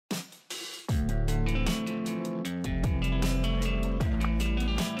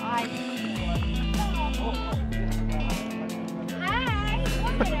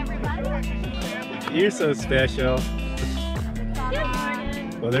You're so special.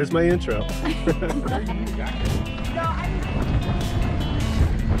 Well, there's my intro.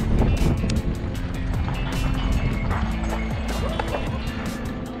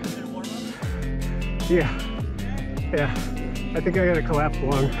 Yeah. I think I got a collapsed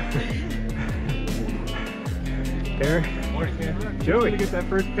lung. Eric, Joey, get that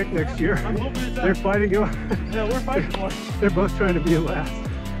first pick next year. They're fighting you. Yeah, we're fighting for it. They're both trying to be last.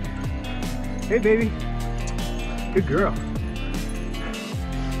 Hey, baby. Good girl.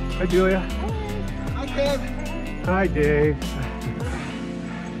 Hi, Julia. Hi, Dave. Hi, Dave.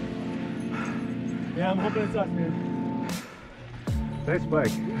 Yeah, I'm hoping it's us, man. Nice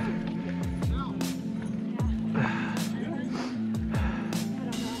bike.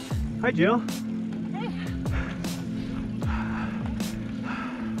 Hi, Jill.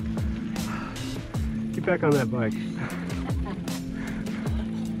 Get back on that bike.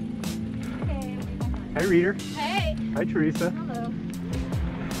 Hi, Reader. Hey. Hi, Teresa. Hello.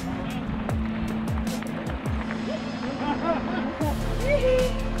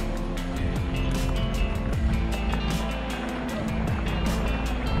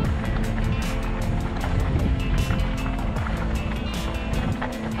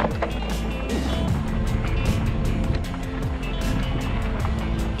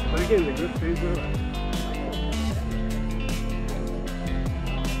 But again, the grip stays where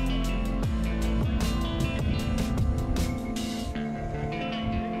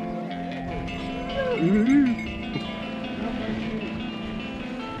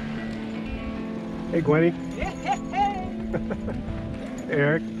Hey, Gwenny.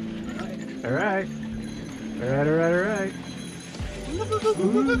 Eric. All right.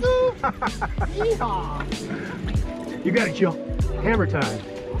 You got it, Jill. Hammer time.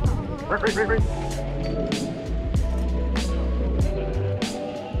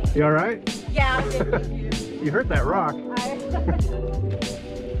 You all right? Yeah, thank you. You hurt that rock.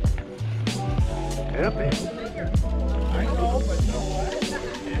 Yep. I know, but you know what?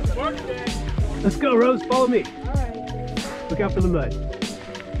 It's work day. Let's go, Rose. Follow me. All right. Look out for the mud.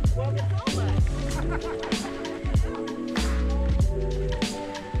 Well, it's all wet.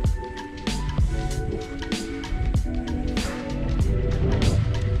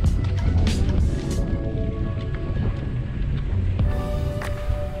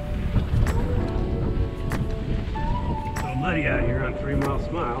 So muddy out here on 3 Mile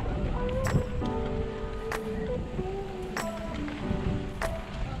Smile.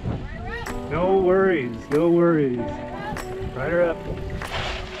 No worries, no worries. Ride her up.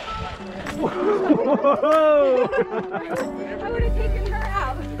 Whoa! I would have taken her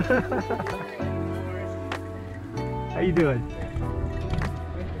out. How you doing?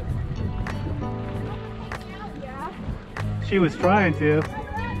 Yeah. She was trying to. I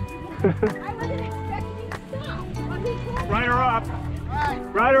wasn't expecting you to stop. Ride her up.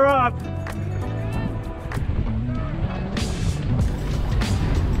 Ride her up.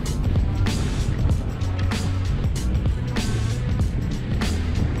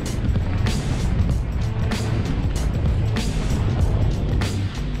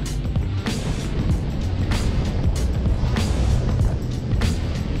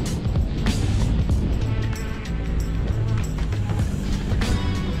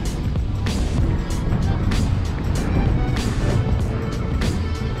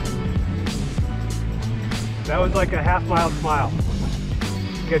 That was like a half-mile smile.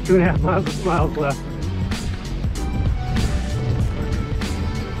 You got 2.5 miles of smiles left.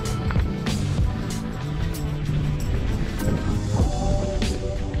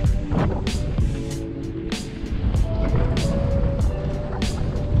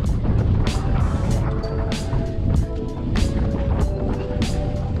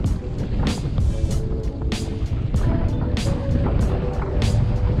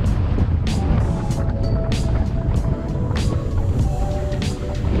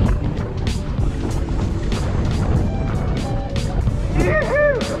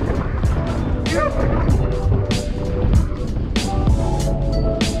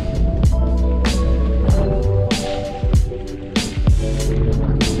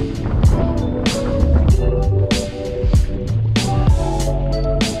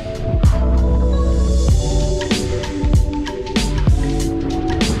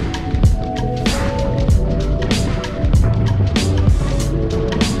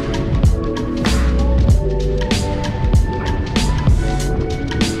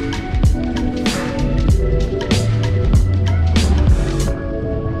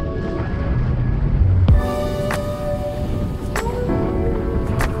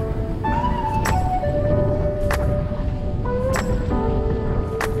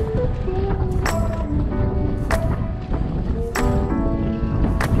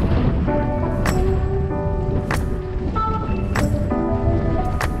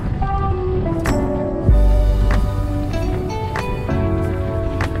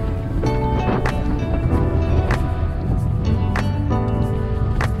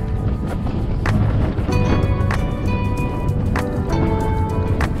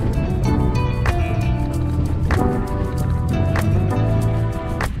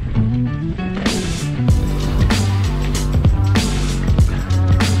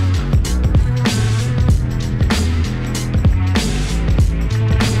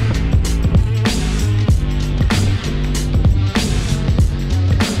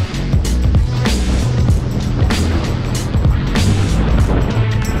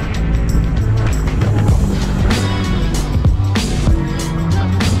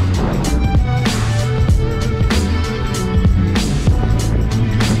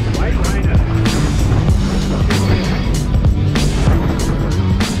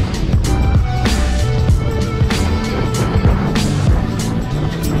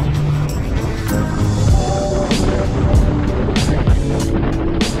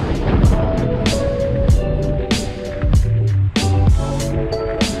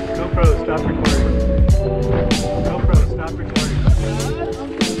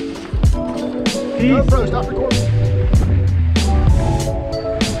 GoPro, stop recording.